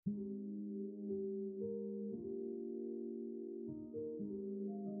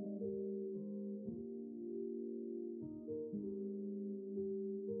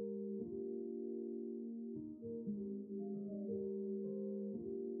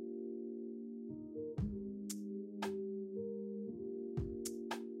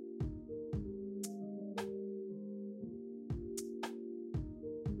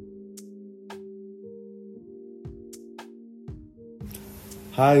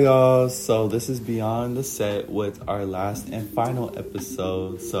Hi y'all, so this is Beyond the Set with our last and final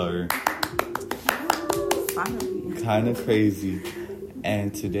episode, so Finally. kind of crazy.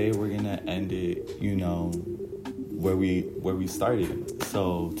 And today we're gonna end it, where we started.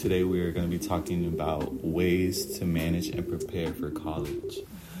 So today we are gonna be talking about ways to manage and prepare for college.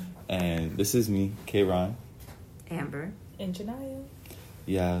 And this is me, K-Ron. Amber. And Janaya.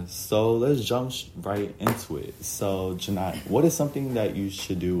 Yeah, so let's jump right into it. So, Janai, what is something that you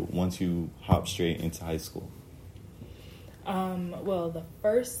should do once you hop straight into high school? Well, the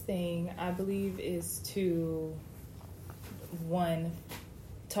first thing I believe is to, one,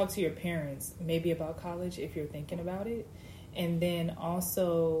 talk to your parents maybe about college if you're thinking about it. And then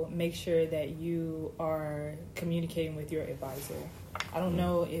also make sure that you are communicating with your advisor. I don't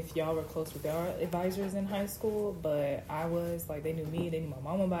know if y'all were close with your advisors in high school, but I was. Like, they knew me, they knew my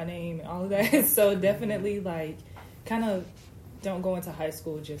mama by name and all of that. So definitely, kind of don't go into high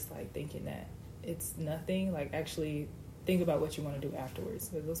school just, thinking that it's nothing. Actually think about what you want to do afterwards,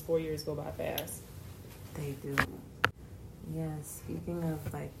 because those 4 years go by fast. They do. Yeah, speaking of,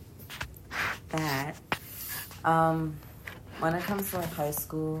 that, when it comes to, high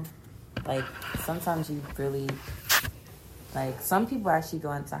school, sometimes you really... some people actually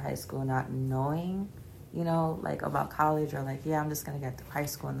go into high school not knowing, about college, or I'm just going to get through high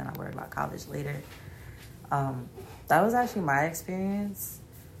school and then I'll worry about college later. That was actually my experience.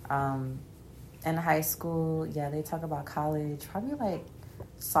 In high school, they talk about college. Probably,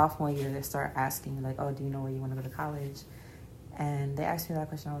 sophomore year, they start asking, oh, do you know where you want to go to college? And they asked me that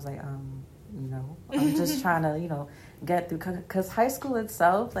question. I was like, no. I'm just trying to, get through. Because high school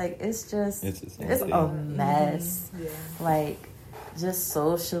itself, it's a mess. Mm-hmm. Yeah. Just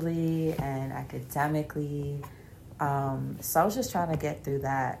socially and academically. So I was just trying to get through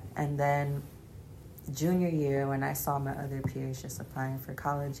that. And then junior year, when I saw my other peers just applying for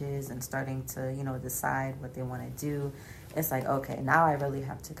colleges and starting to, decide what they want to do, it's okay, now I really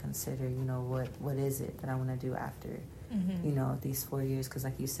have to consider, what is it that I want to do after, these 4 years. Because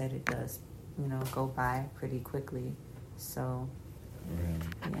like you said, it does, go by pretty quickly. So,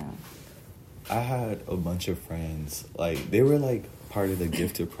 yeah. I had a bunch of friends, they were part of the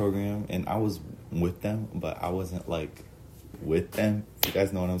gifted program, and I was with them, but I wasn't with them. You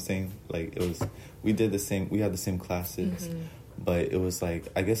guys know what I'm saying? We had the same classes, but it was I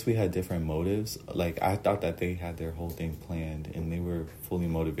guess we had different motives. I thought that they had their whole thing planned and they were fully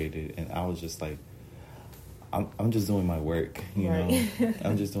motivated, and I was just I'm just doing my work, right.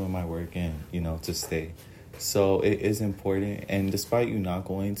 I'm just doing my work and, to stay. So it is important, and despite you not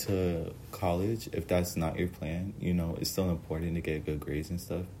going to college, if that's not your plan, it's still important to get good grades and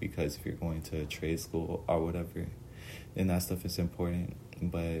stuff, because if you're going to trade school or whatever, then that stuff is important.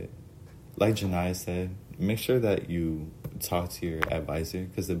 But like Janaya said, make sure that you talk to your advisor,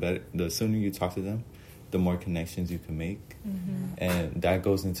 because the sooner you talk to them, the more connections you can make. Mm-hmm. And that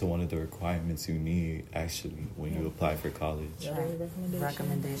goes into one of the requirements you need, actually, when you apply for college. Yeah,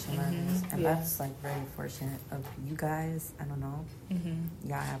 recommendation letters. And that's very fortunate of you guys. I don't know. Mm-hmm.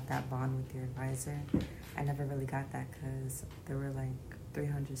 Y'all have that bond with your advisor. I never really got that because there were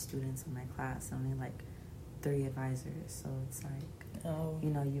 300 students in my class and only 3 advisors. So it's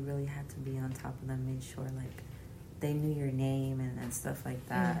you really had to be on top of them, make sure they knew your name and stuff like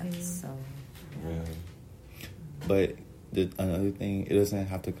that. Mm-hmm. So yeah. But another thing, it doesn't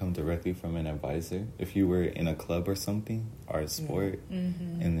have to come directly from an advisor. If you were in a club or something, or a sport,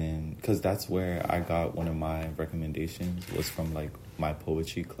 and then, because that's where I got one of my recommendations, was from my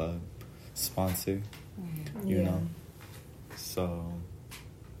poetry club sponsor, you know. So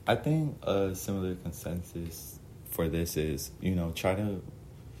I think a similar consensus for this is, try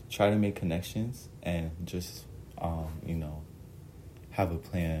to make connections and just have a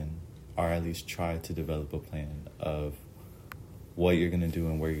plan, or at least try to develop a plan of what you're going to do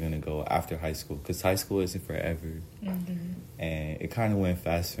and where you're going to go after high school. Because high school isn't forever. Mm-hmm. And it kind of went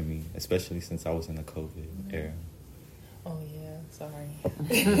fast for me, especially since I was in the COVID era. Oh, yeah.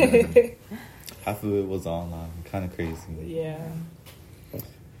 Sorry. Half of it was online. Kind of crazy. Yeah.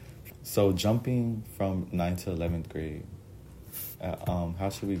 So jumping from 9th to 11th grade, how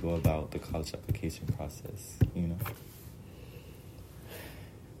should we go about the college application process,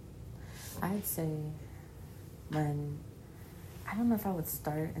 I'd say I don't know if I would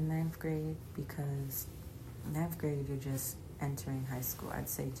start in 9th grade, because 9th grade you're just entering high school. I'd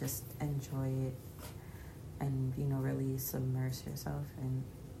say just enjoy it and, really submerge yourself, and,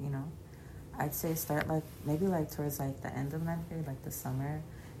 I'd say start maybe towards the end of 9th grade, the summer,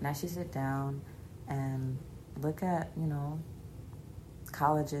 and actually sit down and look at,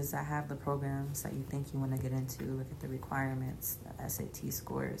 colleges that have the programs that you think you want to get into. Look at the requirements, the SAT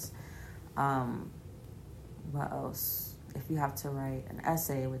scores. What else? If you have to write an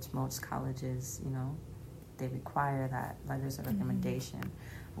essay, which most colleges, they require that, letters of recommendation.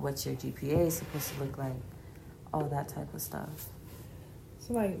 What's your GPA supposed to look like? All that type of stuff.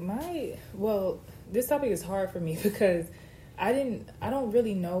 So like this topic is hard for me because I don't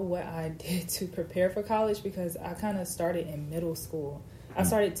really know what I did to prepare for college because I kind of started in middle school. I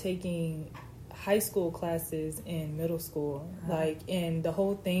started taking high school classes in middle school. And the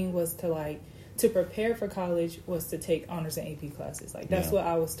whole thing was to prepare for college was to take honors and AP classes. That's what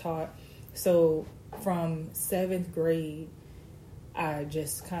I was taught. So from 7th grade, I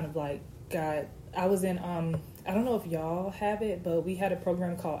just kind of I was in, I don't know if y'all have it, but we had a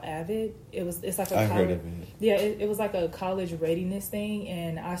program called AVID. It's like I heard of it. Yeah, it was like a college readiness thing,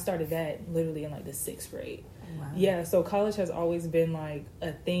 and I started that literally in the 6th grade. Wow. Yeah, so college has always been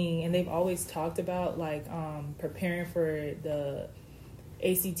a thing, and they've always talked about preparing for the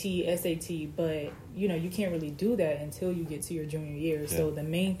ACT, SAT, but you can't really do that until you get to your junior year. Yeah. So the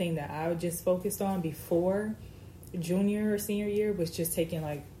main thing that I just focused on before junior or senior year was just taking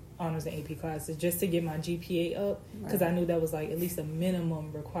honors and AP classes just to get my GPA up because I knew that was at least a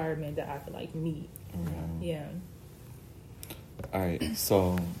minimum requirement that I could meet. Mm-hmm. Yeah. All right,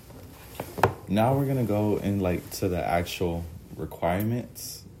 so now we're gonna go in to the actual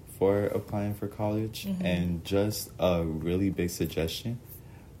requirements for applying for college, and just a really big suggestion: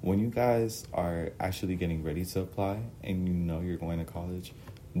 when you guys are actually getting ready to apply and you're going to college,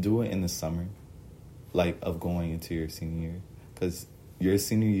 do it in the summer, of going into your senior year, because your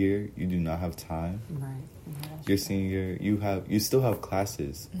senior year, you do not have time. Right. Your senior year, you still have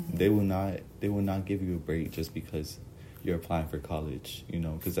classes. Mm-hmm. They will not give you a break just because you're applying for college.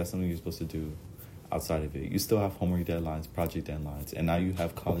 Because that's something you're supposed to do outside of it. You still have homework deadlines, project deadlines, and now you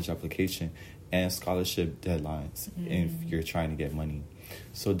have college application and scholarship deadlines if you're trying to get money.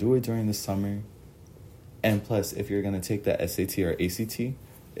 So do it during the summer. And plus, if you're gonna take the SAT or ACT,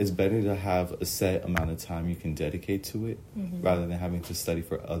 it's better to have a set amount of time you can dedicate to it rather than having to study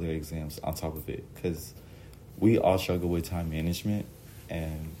for other exams on top of it. Because we all struggle with time management,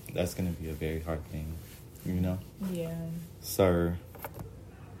 and that's going to be a very hard thing, Yeah. So,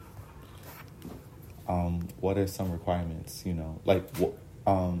 what are some requirements,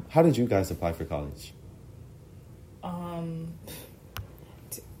 how did you guys apply for college?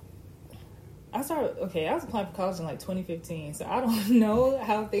 I was applying for college in 2015, so I don't know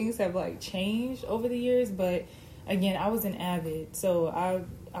how things have changed over the years, but again, I was in AVID, so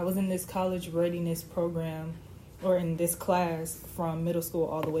I was in this college readiness program, or in this class from middle school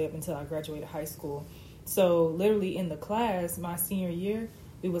all the way up until I graduated high school. So literally in the class, my senior year,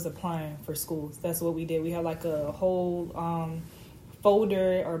 we was applying for schools. That's what we did. We had a whole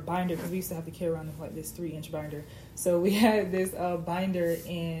folder or binder, because we used to have to carry around this 3-inch binder. So we had this binder,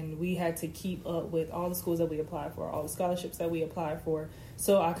 and we had to keep up with all the schools that we applied for, all the scholarships that we applied for.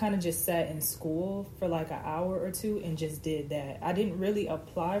 So I kind of just sat in school for an hour or two and just did that. I didn't really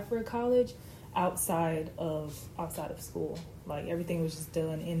apply for college outside of school. Everything was just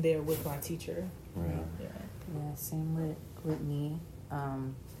done in there with my teacher. Right. Yeah, same with me.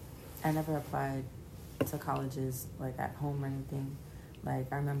 I never applied to colleges at home or anything. I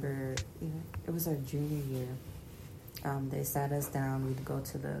remember it was our junior year. They sat us down. We'd go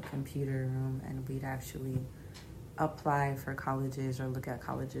to the computer room and we'd actually apply for colleges or look at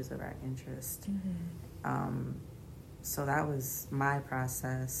colleges of our interest. So that was my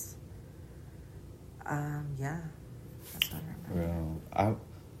process. Yeah, that's what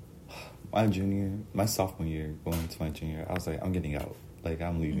I remember. My sophomore year, going into my junior year, I was I'm getting out.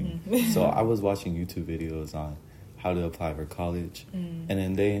 I'm leaving. So I was watching YouTube videos on how to apply for college, and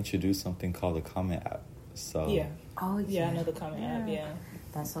then they introduced something called the Comment app. So yeah. Oh, yeah, I know the Comment app, yeah.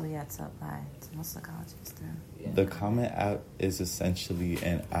 That's what we had to apply to most of the colleges do. Yeah. The Comment app is essentially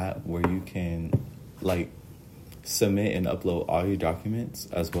an app where you can, submit and upload all your documents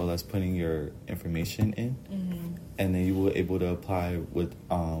as well as putting your information in. And then you will able to apply with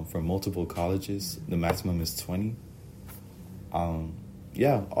for multiple colleges. The maximum is 20.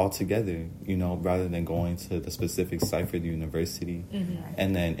 All together, rather than going to the specific site for the university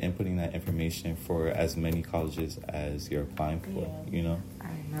and then inputting that information for as many colleges as you're applying for, I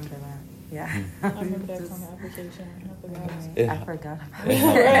remember that. Yeah. I remember that kind of application. I forgot about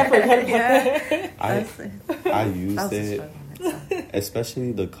it. I used it,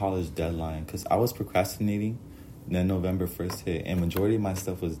 especially the college deadline, because I was procrastinating. Then November 1st hit, and majority of my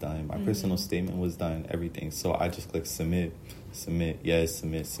stuff was done. My personal statement was done, everything. So I just clicked submit, submit.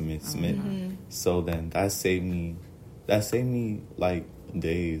 So then that saved me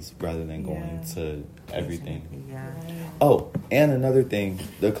days rather than going to everything. Yeah. Oh, and another thing,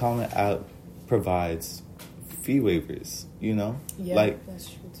 the Common App provides fee waivers, you know? Yeah, like, that's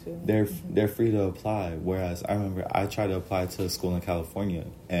true too. they're free to apply. Whereas I remember I tried to apply to a school in California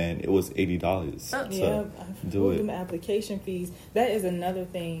and it was $80 to do it. Them application fees. That is another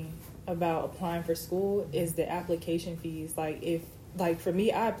thing about applying for school is the application fees. Like for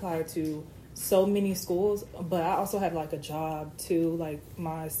me, I applied to so many schools, but I also had like a job too. Like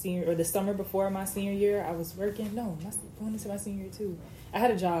my senior or the summer before my senior year, I was working. No, going into my senior year too. I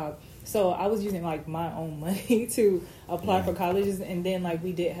had a job, so I was using like my own money to apply for colleges, and then like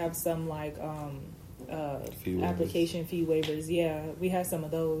we did have some like application fee waivers. Yeah, we had some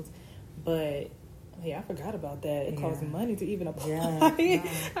of those, but yeah, I forgot about that. It costs money to even apply. Yeah.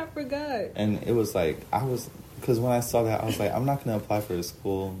 I forgot. And it was like because when I saw that, I was like, I'm not going to apply for a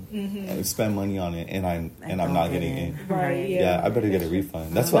school and spend money on it, and I'm not getting in. Right. Yeah, I better get a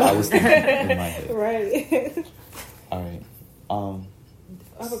refund. That's what I was thinking in my head. Right. All right.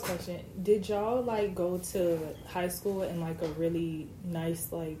 I have a question. Did y'all like go to high school in like a really nice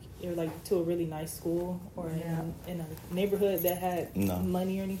to a really nice school or in a neighborhood that had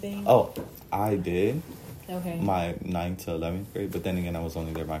money or anything? Oh, I did. Okay. My 9th to 11th grade, but then again, I was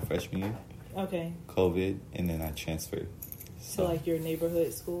only there my freshman year. Okay. COVID, and then I transferred. So like your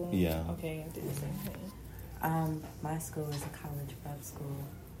neighborhood school? Yeah. Okay, I did the same thing. My school is a college prep school.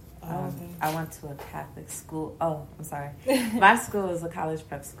 Okay. I went to a Catholic school. Oh, I'm sorry. My school is a college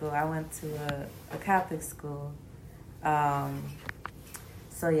prep school. I went to a Catholic school.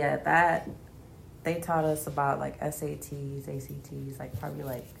 So yeah, that they taught us about like SATs, ACTs, like probably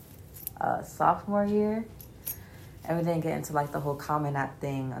like sophomore year. And we didn't get into like the whole Common App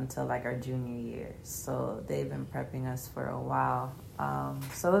thing until like our junior year. So they've been prepping us for a while.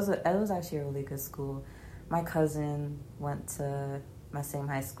 So it was actually a really good school. My cousin went to my same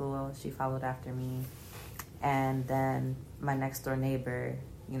high school. She followed after me. And then my next door neighbor,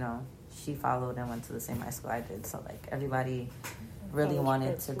 she followed and went to the same high school I did. So like everybody really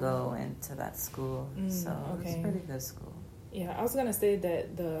wanted to go into that school. So it was a pretty good school. Yeah, I was gonna say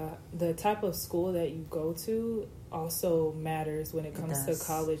that the type of school that you go to also matters when it comes to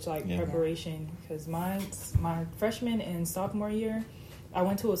college preparation. Because my freshman and sophomore year, I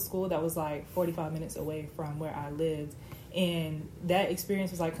went to a school that was like 45 minutes away from where I lived. And that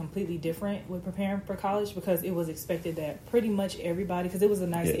experience was like completely different with preparing for college because it was expected that pretty much everybody, because it was a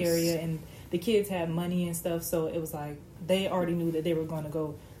nice area and the kids had money and stuff, so it was like they already knew that they were going to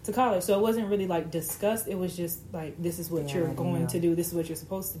go to college. So it wasn't really like discussed. It was just like, this is what you're going to do. This is what you're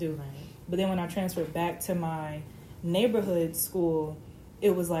supposed to do. Right. But then when I transferred back to my neighborhood school,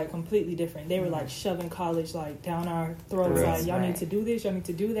 it was like completely different. They were like shoving college like down our throats. Like, y'all need to do this, y'all need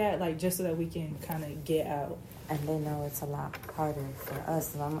to do that, like just so that we can kind of get out. And they know it's a lot harder for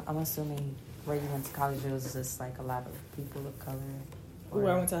us. And I'm assuming where you went to college, it was just like a lot of people of color.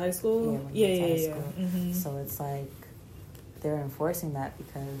 Where I went to high school? Yeah. Mm-hmm. So it's like they're enforcing that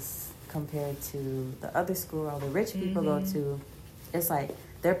because compared to the other school all the rich people go to, it's like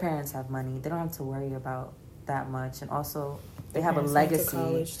their parents have money. They don't have to worry about that much. And also they have a legacy.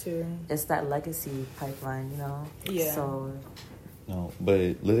 College too. It's that legacy pipeline, Yeah. So... No,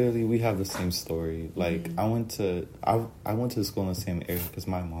 but literally we have the same story. Like I went to school in the same area because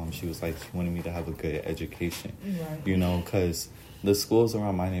my mom, she was like, she wanted me to have a good education, right. Because the schools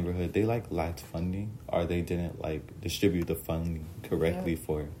around my neighborhood, they like lacked funding or they didn't like distribute the funding correctly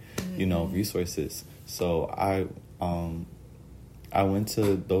for, resources. So I went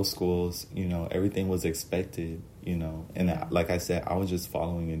to those schools, everything was expected, and like I said, I was just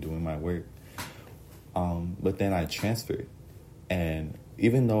following and doing my work. But then I transferred. And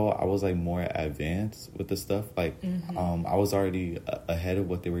even though I was like more advanced with the stuff, like I was already ahead of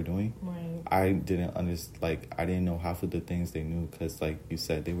what they were doing. Right. I didn't I didn't know half of the things they knew because, like you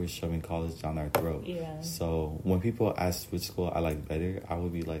said, they were shoving college down our throat. Yeah. So when people asked which school I liked better, I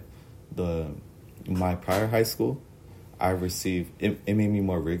would be like, my prior high school, I received it made me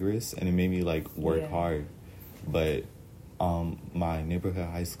more rigorous and it made me like work hard, but. My neighborhood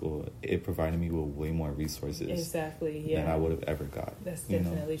high school, it provided me with way more resources than I would have ever got. That's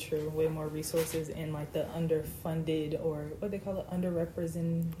definitely true. Way more resources in like the underfunded or what they call it,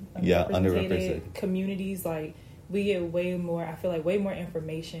 underrepresented communities. Like we get way more, I feel like way more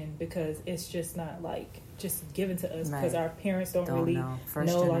information because it's just not like just given to us because our parents don't really know.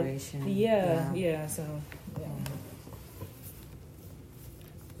 First generation. So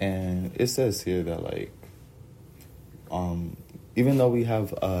and it says here that like even though we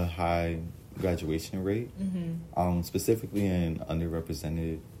have a high graduation rate, specifically in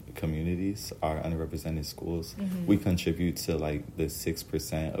underrepresented communities, our underrepresented schools, we contribute to like the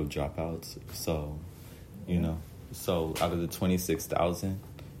 6% of dropouts. So, you know, so out of the 26,000,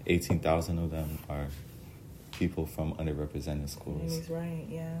 18,000 of them are people from underrepresented schools. He's right,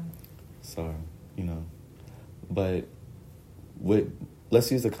 yeah. So, you know, but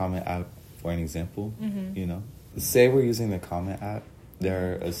let's use the comment app for an example. You know, say we're using the comment app,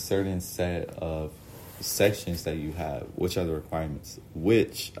 there are a certain set of sections that you have, which are the requirements,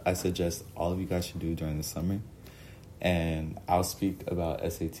 which I suggest all of you guys should do during the summer. And I'll speak about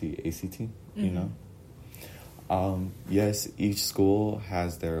SAT, ACT, you know. Yes, each school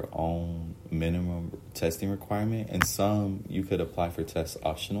has their own minimum testing requirement, and some you could apply for tests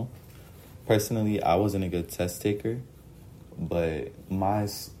optional. Personally, I wasn't a good test taker, but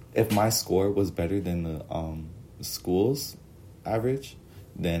if my score was better than the school's average,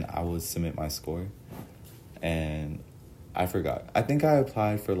 then I would submit my score. And I forgot. I think I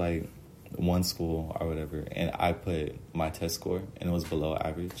applied for like one school or whatever, and I put my test score, and it was below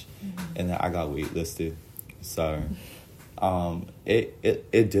average, and then I got waitlisted. So,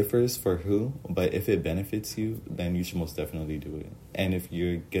 it differs for who, but if it benefits you, then you should most definitely do it. And if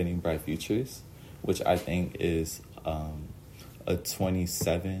you're getting bright futures, which I think is a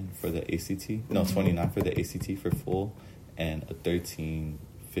 27 for the ACT, no, 29 for the ACT for full, and a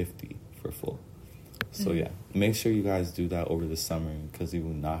 1350 for full. So yeah, make sure you guys do that over the summer, because you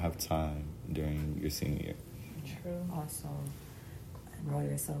will not have time during your senior year. True. Also, enroll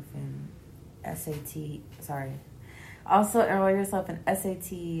yourself in Also, enroll yourself in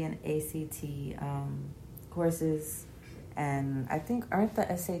SAT and ACT courses. And I think, aren't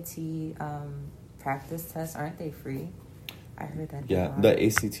the SAT practice tests, aren't they free? I heard that. Yeah, the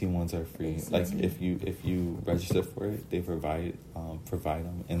ACT ones are free. ACT? Like if you register for it, they provide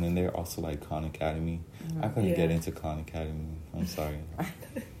them, and then they're also like Khan Academy. I couldn't get into Khan Academy. I'm sorry.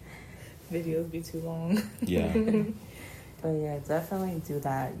 Videos be too long. Yeah. But yeah, definitely do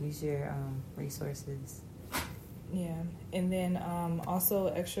that. Use your resources. Yeah, and then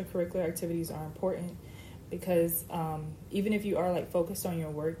also extracurricular activities are important, because even if you are like focused on your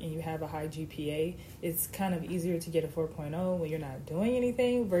work and you have a high GPA, it's kind of easier to get a 4.0 when you're not doing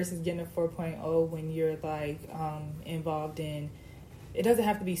anything versus getting a 4.0 when you're like involved in, it doesn't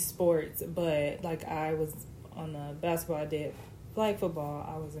have to be sports, but like I was on the basketball, I did flag football,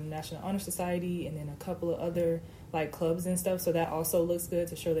 I was in National Honor Society, and then a couple of other like clubs and stuff, so that also looks good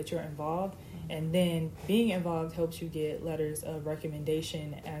to show that you're involved. And then being involved helps you get letters of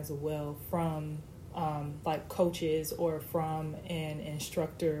recommendation as well from like coaches or from an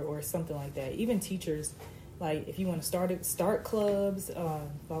instructor or something like that. Even teachers, like if you want to start clubs,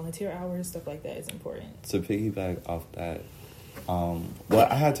 volunteer hours, stuff like that is important. To piggyback off that,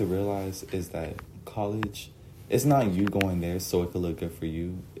 what I had to realize is that college, it's not you going there so it could look good for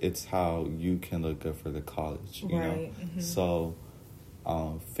you. It's how you can look good for the college, you know? So,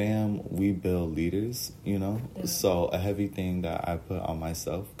 we build leaders, you know? Yeah. So a heavy thing that I put on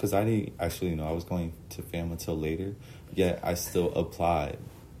myself, because I didn't actually know I was going to FAM until later, yet I still applied.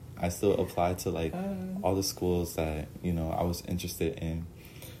 To like all the schools that, you know, I was interested in.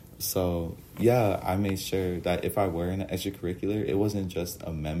 So yeah, I made sure that if I were in an extracurricular, it wasn't just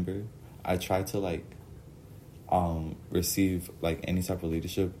a member. I tried to like receive like any type of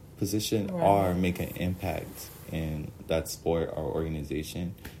leadership position or make an impact in that sport or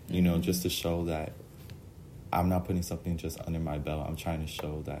organization, you know, just to show that I'm not putting something just under my belt. I'm trying to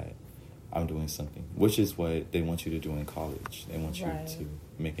show that I'm doing something, which is what they want you to do in college. They want you to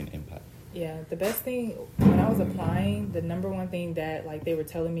make an impact. Yeah, the best thing, when I was applying, the number one thing that, like, they were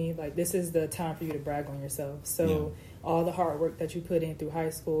telling me, like, this is the time for you to brag on yourself. So all the hard work that you put in through high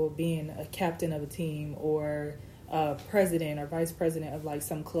school, being a captain of a team or president or vice president of, like,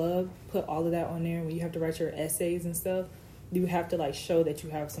 some club, put all of that on there. When you have to write your essays and stuff, you have to, like, show that you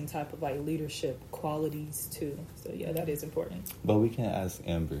have some type of, like, leadership qualities, too. So, yeah, that is important. But we can ask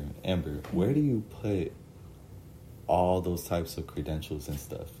Amber, where do you put all those types of credentials and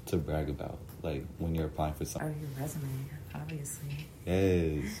stuff to brag about, like when you're applying for something? Oh, your resume, obviously.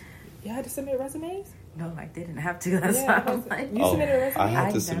 Yes. You had to submit resumes? No, I didn't have to. That's why I'm like, you submitted a resume? I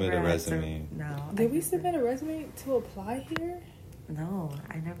had to submit a resume. Did we submit a resume to apply here? No,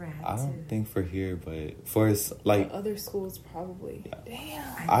 I never had to. I don't think for here, but for like for other schools probably.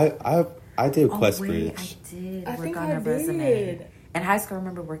 Yeah. Damn. I did Questbridge. I did I work on a resume. In high school, I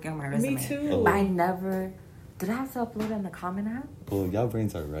remember working on my resume. Me too. But I never. Did I have to upload it on the Common App? Well, y'all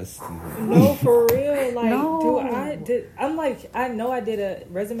brains are rusty. No, for real. Like, no. I know I did a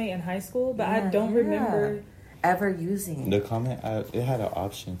resume in high school, but I don't remember. ever using The it. comment app, it had an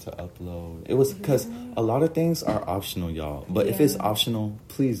option to upload. It was because a lot of things are optional, y'all. But if it's optional,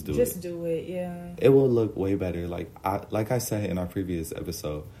 please do it. Just do it, yeah. It will look way better. Like I said in our previous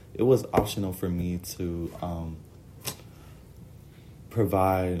episode, it was optional for me to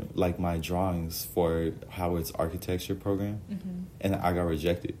provide like my drawings for Howard's architecture program, and I got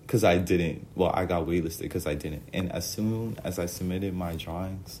rejected because I didn't. Well, I got waitlisted because I didn't. And as soon as I submitted my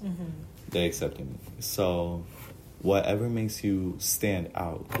drawings, they accepted me. So whatever makes you stand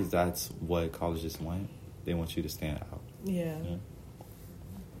out, because that's what colleges want. They want you to stand out. Yeah.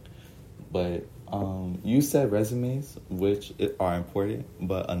 But you said resumes, which are important,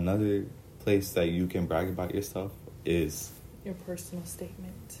 but another place that you can brag about yourself is your personal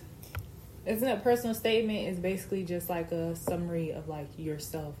statement. Isn't a personal statement is basically just like a summary of like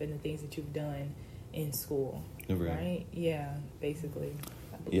yourself and the things that you've done in school, right? Yeah, basically.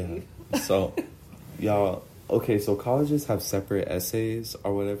 I believe. Yeah. So, y'all, okay, so colleges have separate essays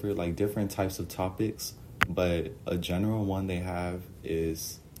or whatever, like different types of topics, but a general one they have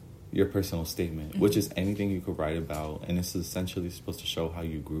is your personal statement, which is anything you could write about, and it's essentially supposed to show how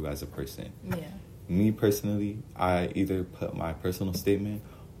you grew as a person. Yeah. Me personally, I either put my personal statement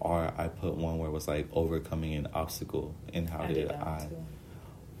or I put one where it was like overcoming an obstacle and how did I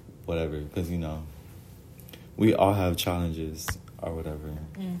whatever, because you know we all have challenges or whatever.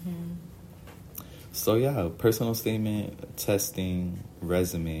 So yeah, personal statement, testing,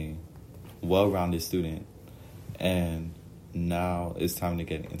 resume, well-rounded student, and now it's time to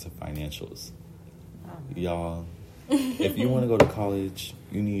get into financials. Y'all, if you want to go to college,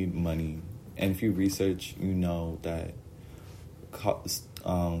 you need money. And if you research, you know that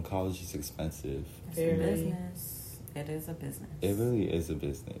college is expensive. It's a business. It is a business. It really is a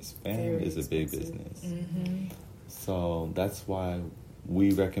business. Fam is a big business. So that's why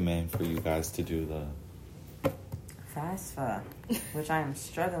we recommend for you guys to do the FAFSA, which I am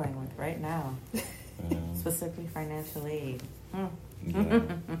struggling with right now. Specifically financial aid. Yeah.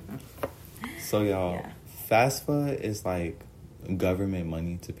 So y'all, FAFSA is like government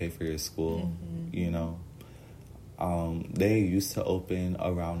money to pay for your school. You know, they used to open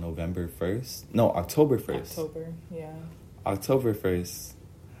around October 1st. October 1st,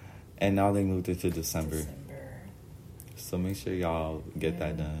 and now they moved it to December. So make sure y'all get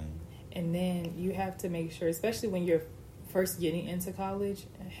that done. And then you have to make sure, especially when you're first getting into college,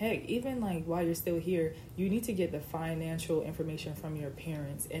 heck, even like while you're still here, you need to get the financial information from your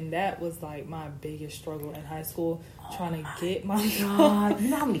parents. And that was like my biggest struggle in high school, trying to get my mom. You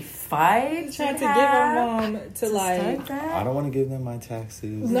know how many fights? Trying to get my mom to like. I don't want to give them my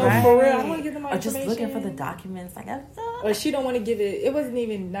taxes. No, for real, I don't want to give them my or information. just looking for the documents, like or she don't want to give it. It wasn't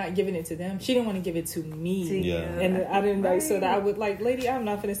even not giving it to them. She didn't want to give it to me. Yeah. And I didn't like, so that I would like, lady, I'm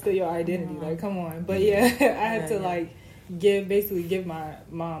not gonna steal your identity. Like, come on. But yeah, I had to like give my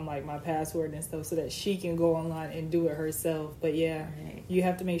mom like my password and stuff so that she can go online and do it herself. But yeah, you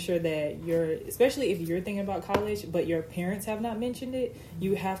have to make sure that especially if you're thinking about college but your parents have not mentioned it,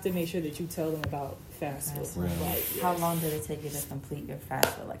 you have to make sure that you tell them about FAFSA. Right. How long did it take you to complete your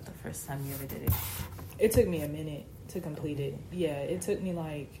FAFSA, like the first time you ever did it? It took me a minute to complete it. Yeah, it took me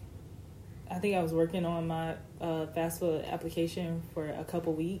like, I think I was working on my FAFSA application for a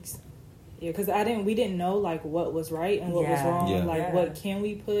couple weeks. Yeah, because we didn't know like what was right and what was wrong. Yeah. Like what can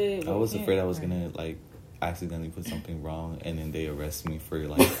we put? I was afraid I was gonna like accidentally put something wrong and then they arrest me for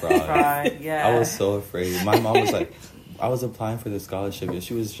like fraud. Yeah. I was so afraid. My mom was like, I was applying for the scholarship and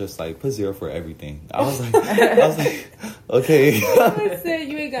she was just like, put 0 for everything. I was like, okay. I said,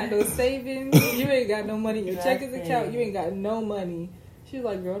 you ain't got no savings, you ain't got no money in your checking account, you ain't got no money. She was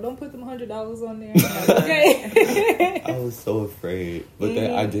like, girl, don't put them $100 on there. I'm like, okay. I was so afraid. But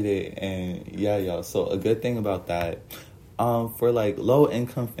then I did it. And yeah, y'all. So a good thing about that, for like low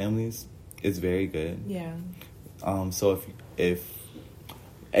income families, it's very good. Yeah. So if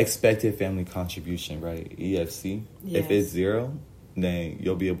expected family contribution, right? EFC. Yes. If it's 0, then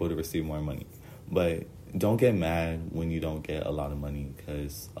you'll be able to receive more money. But don't get mad when you don't get a lot of money,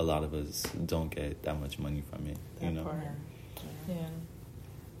 because a lot of us don't get that much money from it. You know? Yeah.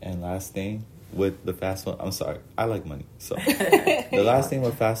 And last thing with the FAFSA, I'm sorry, I like money. So the last thing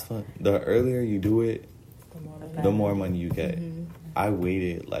with FAFSA, the earlier you do it, the more money you get. I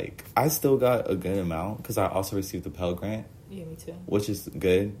waited, like, I still got a good amount because I also received the Pell Grant. Yeah, me too. Which is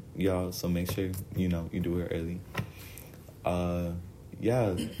good, y'all. So make sure, you do it early.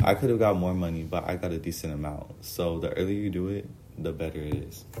 Yeah, I could have got more money, but I got a decent amount. So the earlier you do it, the better it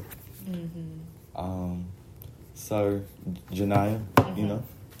is. So, Janaya,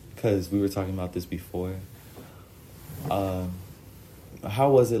 because we were talking about this before.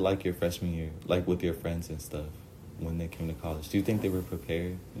 how was it like your freshman year, like with your friends and stuff when they came to college? Do you think they were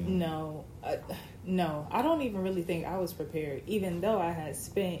prepared? No, no, I don't even really think I was prepared. Even though I had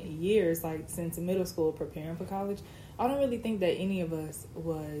spent years, like since middle school, preparing for college, I don't really think that any of us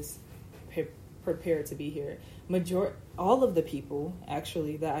was prepared to be here. All of the people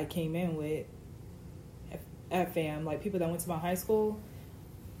actually that I came in with at FAM, like people that went to my high school,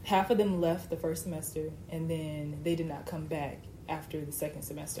 half of them left the first semester and then they did not come back after the second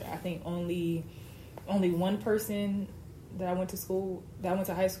semester. I think only one person that I went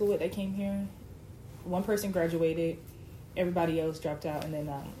to high school with that came here, one person graduated, everybody else dropped out, and then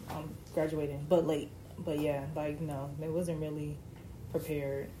I'm graduating, but late. But yeah, like no, they wasn't really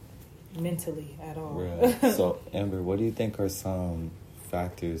prepared mentally at all. Right. So Amber, what do you think are some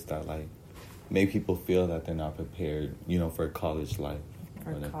factors that like make people feel that they're not prepared, for college life?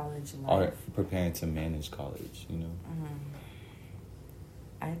 Or college life. Or preparing to manage college,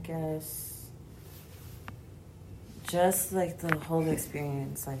 I guess just like the whole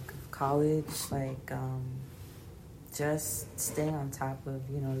experience, like college, like just staying on top of,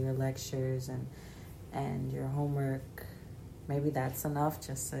 your lectures and your homework. Maybe that's enough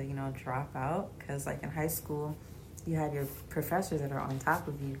just to, drop out. Because like in high school, you had your professors that are on top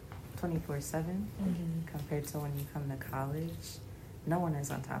of you 24/7 compared to when you come to college. No one is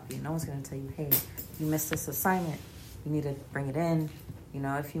on top of you. No one's going to tell you, hey, you missed this assignment. You need to bring it in.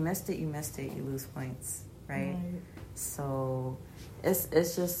 If you missed it, you missed it. You lose points, right? So it's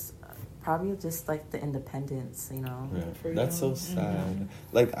just probably just like the independence, Right. That's so sad.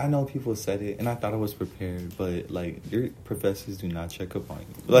 Like, I know people said it, and I thought I was prepared, but like your professors do not check up on you.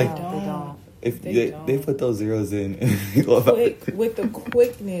 Like, no, they don't. If they put those zeros in with the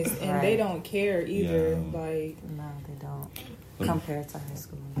quickness, and right. they don't care either. Yeah. Like no, they don't. Compared to high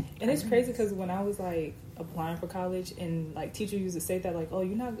school. And it's crazy because when I was like applying for college, and like teachers used to say that like, oh,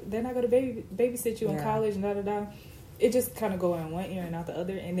 they're not gonna babysit you in college and da da da. It just kind of go in one ear and out the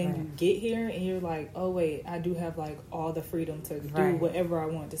other, and then you get here and you're like, oh wait, I do have like all the freedom to do whatever I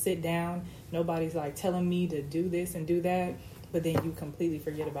want, to sit down. Nobody's like telling me to do this and do that. But then you completely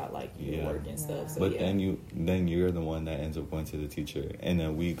forget about like your work and stuff. So, but then you're the one that ends up going to the teacher, and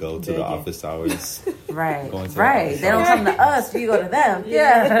then we go to the office hours. Right. They don't come to us. We go to them.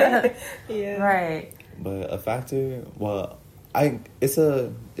 Yeah. Yeah. Right. But a factor, it's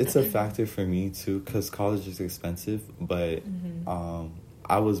a factor for me too, because college is expensive. But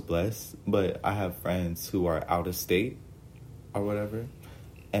I was blessed, but I have friends who are out of state or whatever.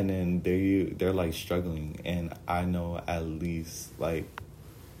 And then they're like struggling, and I know at least like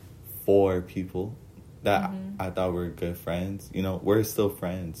 4 people that I thought were good friends. We're still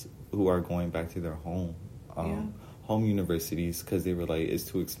friends who are going back to their home universities because they were like, it's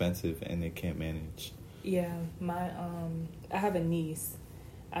too expensive and they can't manage. Yeah, I have a niece.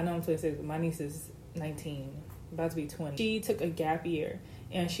 I know I'm 26, but my niece is 19, about to be 20. She took a gap year,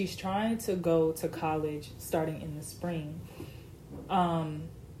 and she's trying to go to college starting in the spring.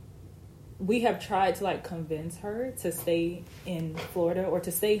 We have tried to like convince her to stay in Florida or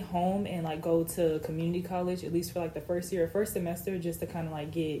to stay home and like go to community college, at least for like the first semester, just to kind of like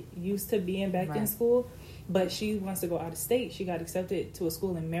get used to being back in school. But she wants to go out of state. She got accepted to a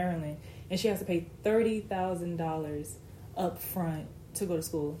school in Maryland, and she has to pay $30,000 up front to go to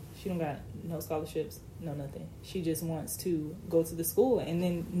school. She don't got no scholarships, no nothing. She just wants to go to the school, and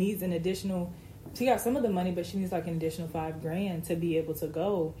then needs an additional. She got some of the money, but she needs like an additional $5,000 to be able to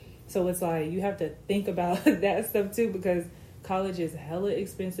go. So it's like you have to think about that stuff too, because college is hella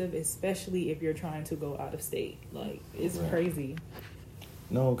expensive, especially if you're trying to go out of state. Like, it's crazy.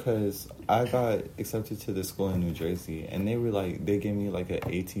 No, because I got accepted to the school in New Jersey, and they gave me like an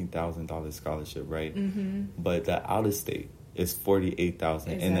 $18,000 scholarship, right? But the out of state is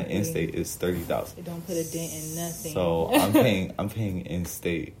 $48,000, and the in state is $30,000. It don't put a dent in nothing. So I'm paying in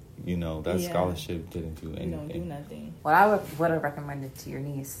state. That scholarship didn't do anything. Don't do nothing. What I would have recommended to your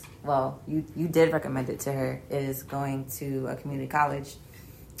niece, well, you did recommend it to her, is going to a community college.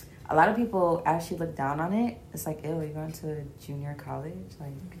 A lot of people actually look down on it. It's like, ew, you're going to a junior college?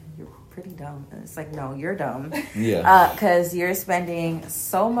 Like, you're pretty dumb. And it's like, no, you're dumb. Yeah. Because you're spending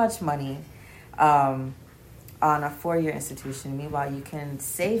so much money on a 4-year institution. Meanwhile, you can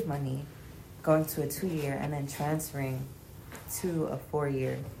save money going to a 2-year and then transferring to a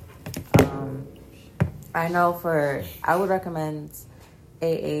 4-year. I would recommend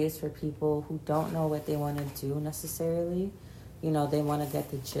AAs for people who don't know what they want to do necessarily. They want to get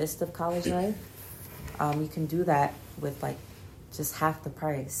the gist of college life. You can do that with like just half the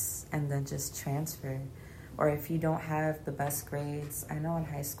price and then just transfer. Or if you don't have the best grades, I know in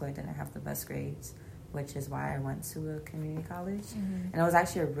high school I didn't have the best grades, which is why I went to a community college. And it was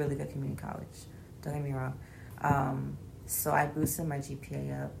actually a really good community college. Don't get me wrong. So I boosted my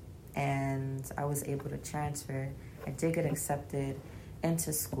GPA up, and I was able to transfer. I did get accepted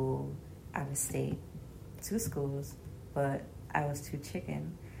into school out of state, 2 schools, but I was too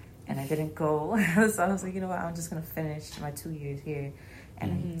chicken, and I didn't go. So I was like, you know what, I'm just going to finish my 2 years here,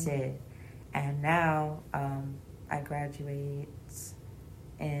 and I did. And now I graduate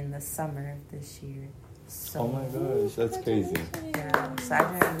in the summer of this year. So, oh my gosh, that's crazy. Yeah, so I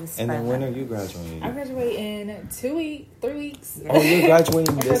really and then when are you graduating? I graduate in 3 weeks. Yeah. Oh, you're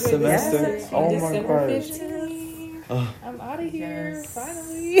graduating this semester? Yes. Oh my December gosh. 15th. I'm out of here, Yes.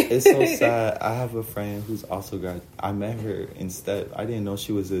 finally. It's so sad. I have a friend who's also I met her instead. I didn't know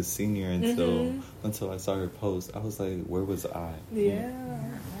she was a senior until I saw her post. I was like, where was I? Yeah.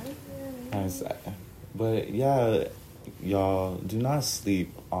 Kind of sad. But yeah, y'all, do not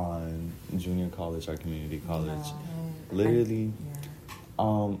sleep on junior college or community college. No. Literally.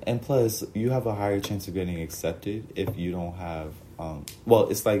 And plus, you have a higher chance of getting accepted if you don't have, well,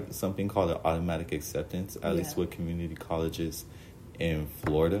 it's like something called an automatic acceptance, at least with community colleges in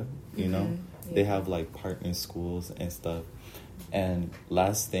Florida, you know? Yeah. They have like partner schools and stuff. And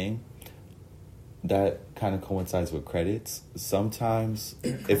last thing, that kind of coincides with credits. Sometimes,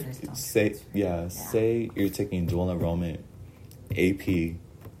 say you're taking dual enrollment, AP,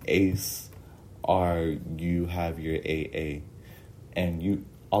 ACE, or you have your AA, and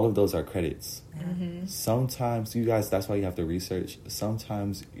all of those are credits. Sometimes, you guys, that's why you have to research.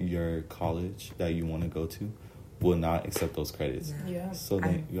 Sometimes your college that you want to go to will not accept those credits. So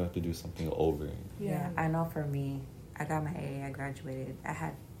then you have to do something over. Yeah, I know for me, I got my AA, I graduated. I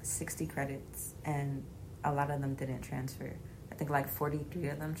had 60 credits, and a lot of them didn't transfer. I think like 43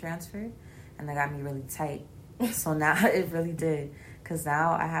 of them transferred, and they got me really tight. So now it really did, because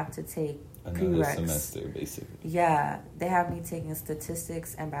now I have to take another semester, basically. Yeah, they have me taking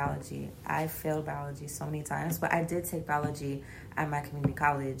statistics and biology. I failed biology so many times, but I did take biology at my community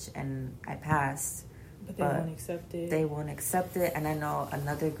college, and I passed. But they won't accept it. They won't accept it, and I know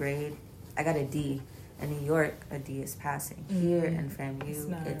another grade, I got a D. In New York, a D is passing. Here in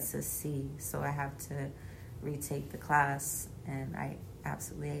FAMU, it's a C. So I have to retake the class, and I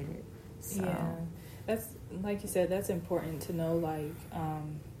absolutely hate it. So. Yeah, that's, like you said, that's important to know. Like,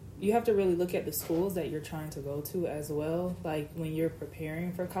 you have to really look at the schools that you're trying to go to as well, like when you're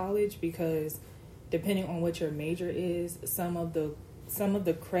preparing for college, because depending on what your major is, some of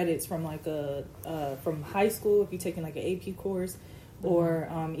the credits from like from high school, if you're taking like an AP course, or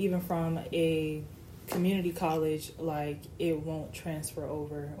even from a community college, like it won't transfer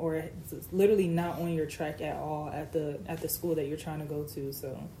over, or it's literally not on your track at all at the school that you're trying to go to.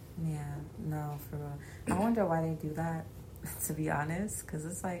 So no, for real. I wonder why they do that, to be honest, because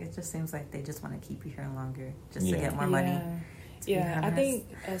it's like, it just seems like they just want to keep you here longer just to get more money. I think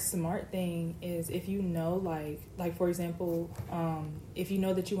a smart thing is if you know, like for example, if you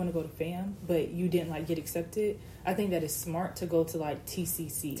know that you want to go to FAM, but you didn't like get accepted, I think that is smart to go to like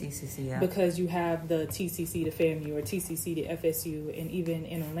TCC. Yeah. Because you have the TCC to FAMU or TCC to FSU, and even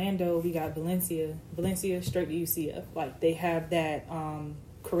in Orlando, we got Valencia straight to UCF. Like they have that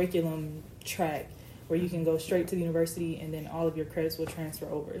curriculum track where you can go straight to the university, and then all of your credits will transfer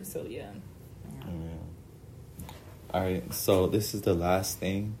over. So yeah. All right, so this is the last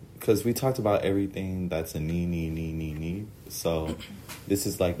thing, because we talked about everything that's a need. So this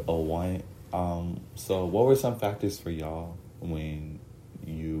is like a want. So what were some factors for y'all when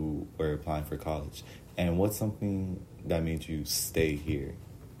you were applying for college? And what's something that made you stay here,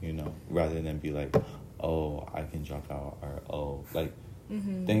 you know, rather than be like, oh, I can drop out, or oh, like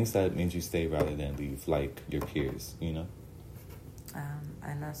things that made you stay rather than leave, like your peers, you know?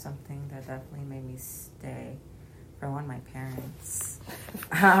 I know something that definitely made me stay. For one, my parents,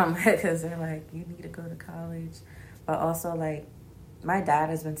 because they're like, you need to go to college. But also, like, my dad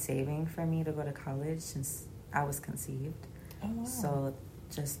has been saving for me to go to college since I was conceived. Oh, wow. So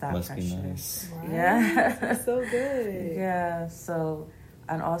just that must pressure. Be nice. Right. Yeah. That's so good. Yeah. So,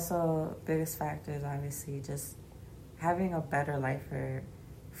 and also, biggest factor is obviously just having a better life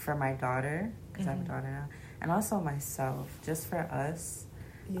for my daughter, because I have a daughter now, and also myself, just for us.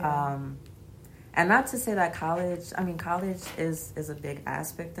 Yeah. And not to say that college is a big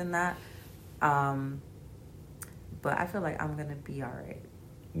aspect in that. But I feel like I'm going to be all right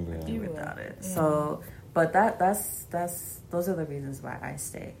without it. Yeah. So, but that's those are the reasons why I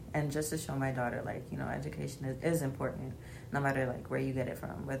stay. And just to show my daughter, like, you know, education is important, no matter, like, where you get it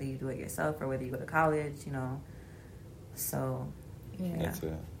from, whether you do it yourself or whether you go to college, you know. So, yeah. That's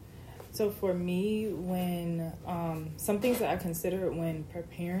it. So for me, when some things that I considered when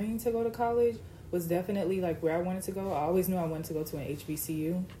preparing to go to college was definitely like where I wanted to go. I always knew I wanted to go to an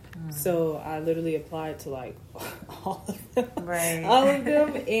HBCU. So I literally applied to like all of them. Right. All of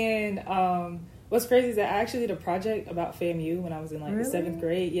them. And what's crazy is that I actually did a project about FAMU when I was in like the 7th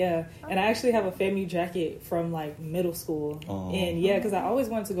grade. Yeah. And I actually have a FAMU jacket from like middle school. And yeah, because I always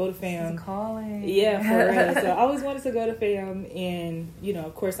wanted to go to FAM. Calling. Yeah, for real. So I always wanted to go to FAM. And, you know,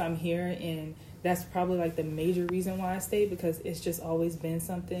 of course I'm here. And that's probably like the major reason why I stayed, because it's just always been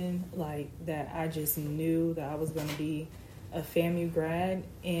something like that. I just knew that I was going to be a FAMU grad.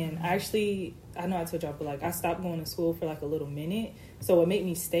 And actually, I know I told y'all, but like I stopped going to school for like a little minute. So what made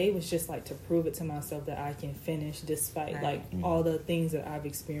me stay was just like to prove it to myself that I can finish despite like all the things that I've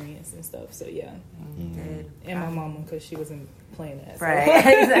experienced and stuff. So yeah. And my mama, because she wasn't playing that. So.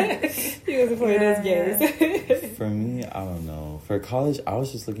 Right. She wasn't playing those games. For me, I don't know. For college, I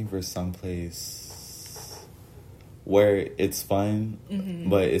was just looking for someplace where it's fun,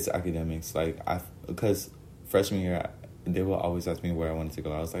 but it's academics. Like because freshman year, they will always ask me where I wanted to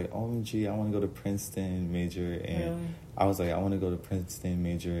go. I was like, OMG, I want to go to Princeton, major. And I was like, I want to go to Princeton,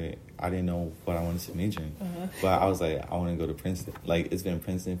 major. I didn't know what I wanted to major in. But I was like, I want to go to Princeton. Like, it's been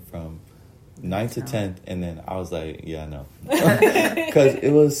Princeton from 9th to 10th. And then I was like, yeah, no. Because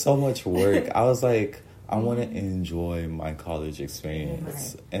it was so much work. I was like, I want to enjoy my college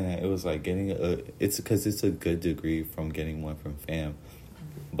experience. And it was like it's because it's a good degree from getting one from FAM.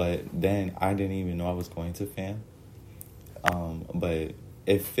 But then I didn't even know I was going to FAM. But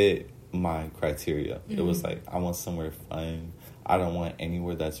it fit my criteria. It was like, I want somewhere fun. I don't want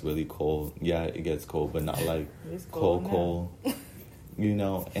anywhere that's really cold. Yeah, it gets cold, but not like cold. You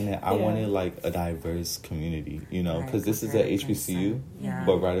know, and then I wanted like a diverse community, you know, because this is at HBCU,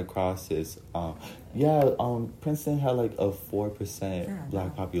 but right across is, Princeton had like a 4%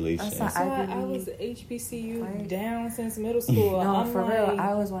 black population. So I was HBCU down since middle school. No, for real,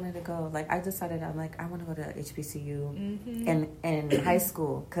 I always wanted to go. Like, I decided, I'm like, I want to go to HBCU in high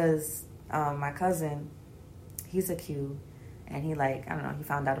school, because my cousin, he's a Q, and he like, I don't know, he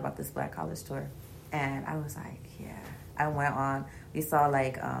found out about this black college tour, and I was like, yeah. I went on. We saw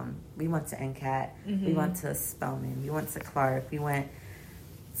like we went to NCAT, we went to Spelman, we went to Clark, we went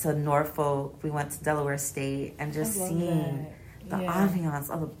to Norfolk, we went to Delaware State, and just seeing the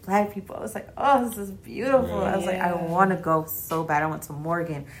ambiance, all the black people. I was like, oh, this is beautiful. I was like, I want to go so bad. I went to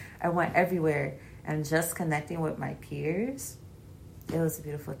Morgan. I went everywhere, and just connecting with my peers. It was a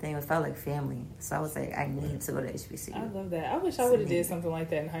beautiful thing. It felt like family. So I was like, I need to go to HBCU. I love that. I wish I would have did something like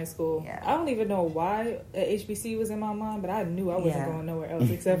that in high school. Yeah. I don't even know why a HBCU was in my mind, but I knew I wasn't going nowhere else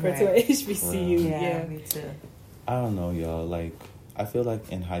except for to a HBCU. Yeah, me too. I don't know, y'all. Like, I feel like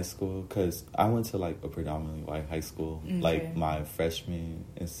in high school, because I went to like a predominantly white high school, like my freshman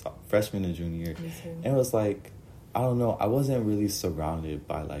and junior year. And it was like, I don't know, I wasn't really surrounded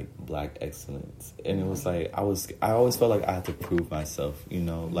by like black excellence, and it was like I always felt like I had to prove myself, you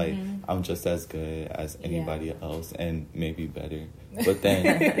know, like I'm just as good as anybody else and maybe better. But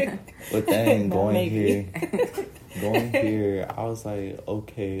then going here, I was like,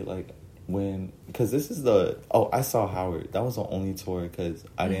 okay, like because this is I saw Howard. That was the only tour because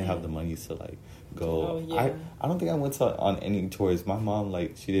I didn't have the money to like go. I don't think I went on any tours. My mom,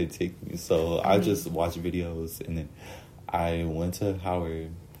 like, she didn't take me, so I just watched videos, and then I went to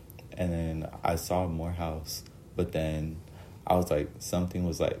Howard, and then I saw Morehouse, but then I was like, something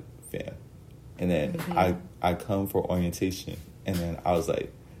was like, fam, and then I come for orientation, and then I was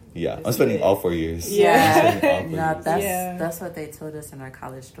like, I'm spending all 4 years. That's what they told us in our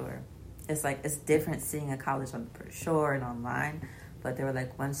college tour. It's like, it's different seeing a college on brochure and online. But they were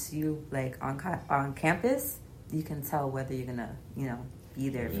like, once you like on campus, you can tell whether you're gonna, you know, be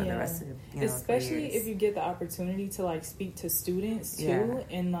there for the rest of the, especially if you get the opportunity to like speak to students too,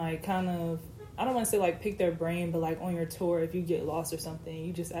 and like kind of, I don't want to say like pick their brain, but like on your tour, if you get lost or something,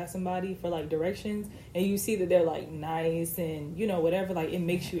 you just ask somebody for like directions, and you see that they're like nice and you know whatever, like it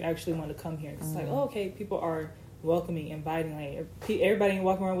makes you actually want to come here. It's like, oh, okay, people are welcoming, inviting, like everybody ain't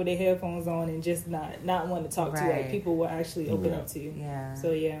walking around with their headphones on and just not wanting to talk to you. Like people will actually open up to you.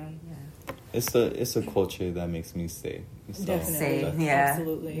 So it's a culture that makes me stay. So, definitely.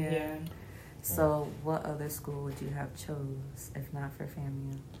 Absolutely. So what other school would you have chose if not for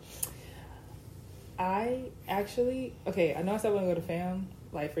FAMU? I actually, I know I said I want to go to FAM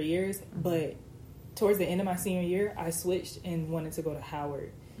like for years, but towards the end of my senior year I switched and wanted to go to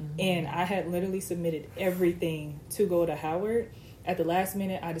Howard. And I had literally submitted everything to go to Howard. At the last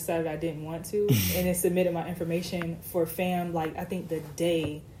minute, I decided I didn't want to, and then submitted my information for FAM, like, I think the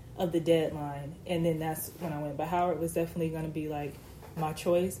day of the deadline. And then that's when I went. But Howard was definitely going to be, like, my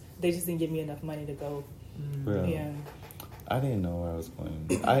choice. They just didn't give me enough money to go. Yeah. I didn't know where I was going.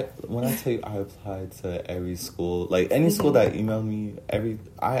 When I tell you I applied to every school, like any school that emailed me,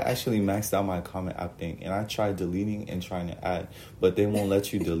 I actually maxed out my comment app thing, and I tried deleting and trying to add, but they won't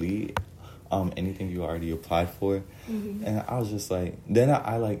let you delete anything you already applied for. And I was just like, then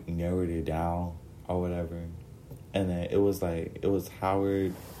I like narrowed it down or whatever, and then it was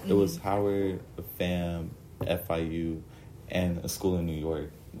Howard, it was Howard, FAM, FIU, and a school in New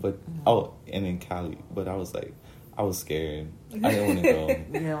York, but and in Cali, but I was like, I was scared. I didn't want to go. You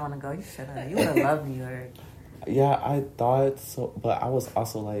didn't want to go? You should have. You would have loved New York. Yeah, I thought so, but I was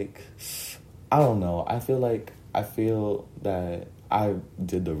also like, I don't know. I feel that I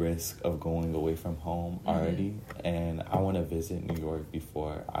did the risk of going away from home already, and I want to visit New York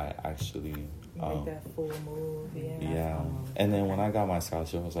before I actually make that full move. Yeah. And then when I got my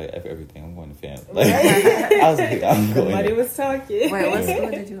scholarship, I was like, F everything, I'm going to FAM. Like, I was like, I'm going. Somebody was talking. Wait, what school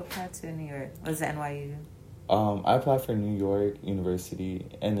did you apply to in New York? Was it NYU? I applied for New York University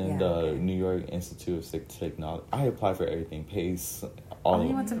and then the New York Institute of Technology. I applied for everything. PACE.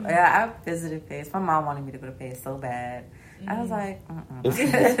 I visited PACE. My mom wanted me to go to PACE so bad. I was like,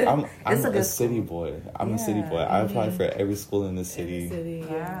 I'm a city boy. I'm a city boy. I applied for every school in the city.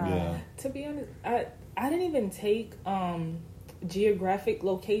 Yeah. To be honest, I didn't even take geographic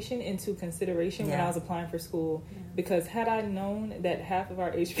location into consideration when I was applying for school, because had I known that half of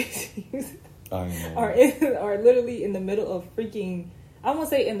our HBCUs are literally in the middle of freaking, I won't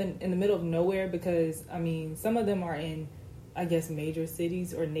say in the middle of nowhere, because I mean some of them are in, I guess, major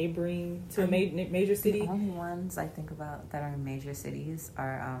cities or neighboring to a major city. The only ones I think about that are in major cities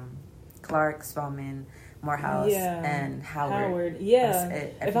are Clark, Spelman, Morehouse, and Howard.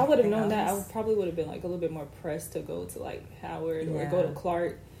 If I would have known that, I probably would have been like a little bit more pressed to go to like Howard or go to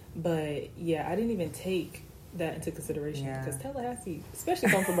Clark. But yeah, I didn't even take that into consideration because Tallahassee, especially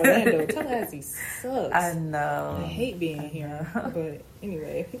coming from Orlando, Tallahassee sucks. I know. I hate being here. But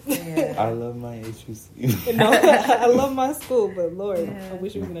anyway. I love my HBCU. No, I love my school, but Lord, I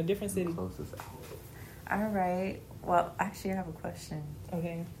wish it was in a different city. All right. Well, actually, I have a question.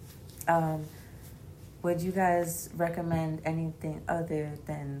 Okay. Would you guys recommend anything other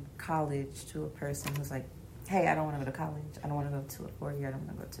than college to a person who's like, hey, I don't want to go to college. I don't want to go to a 4-year. I don't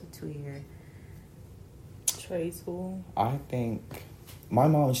want to go to a 2-year. Trade school? I think my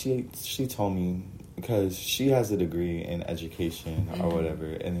mom, she told me, because she has a degree in education or whatever,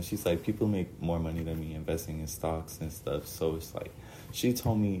 and then she's like, people make more money than me investing in stocks and stuff. So it's like, she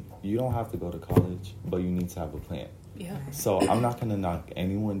told me, you don't have to go to college, but you need to have a plan. Yeah. So I'm not going to knock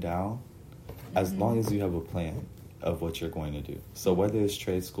anyone down as long as you have a plan of what you're going to do. So whether it's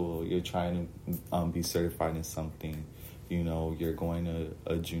trade school, you're trying to be certified in something, you know, you're going to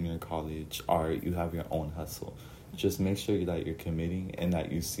a junior college, or you have your own hustle. Just make sure that you're committing and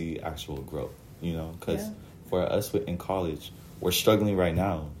that you see actual growth, you know, because for us in college, we're struggling right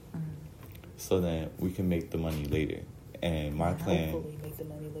now so that we can make the money later. And my plan, hopefully make the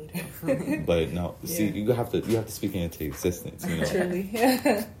money later. but no, see, you have to speak it into existence, you know. Truly.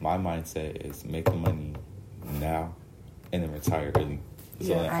 My mindset is make the money now and then retire early, so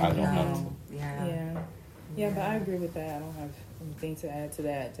that I don't have to. Yeah, but I agree with that. I don't have anything to add to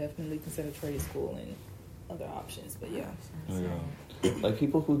that. Definitely consider trade school and other options, but like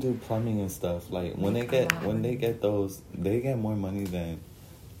people who do plumbing and stuff, like when they get those, they get more money than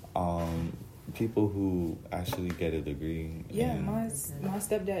people who actually get a degree. Yeah, my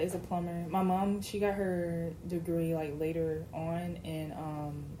stepdad is a plumber. My mom, she got her degree like later on in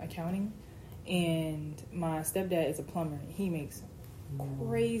accounting, and my stepdad is a plumber. He makes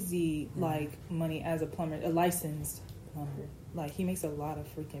crazy like money as a plumber, a licensed plumber. Like he makes a lot of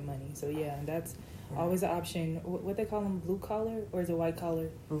freaking money. So yeah, that's always an option. What they call them, blue collar, or is it white collar?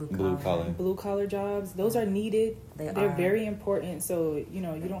 Blue collar jobs. Those are needed. They're very important. So you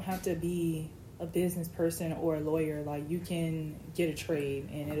know, you don't have to be a business person or a lawyer. Like you can get a trade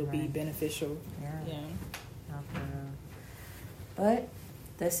and it'll be beneficial. But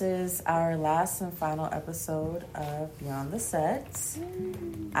this is our last and final episode of Beyond the Sets.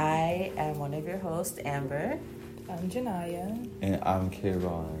 I am one of your hosts, Amber. I'm Janaya. And I'm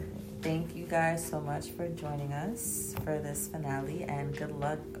Kieran. Thank you guys so much for joining us for this finale, and good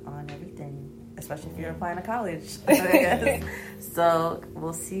luck on everything, especially if you're applying to college. So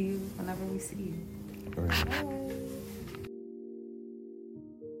we'll see you whenever we see you. Right.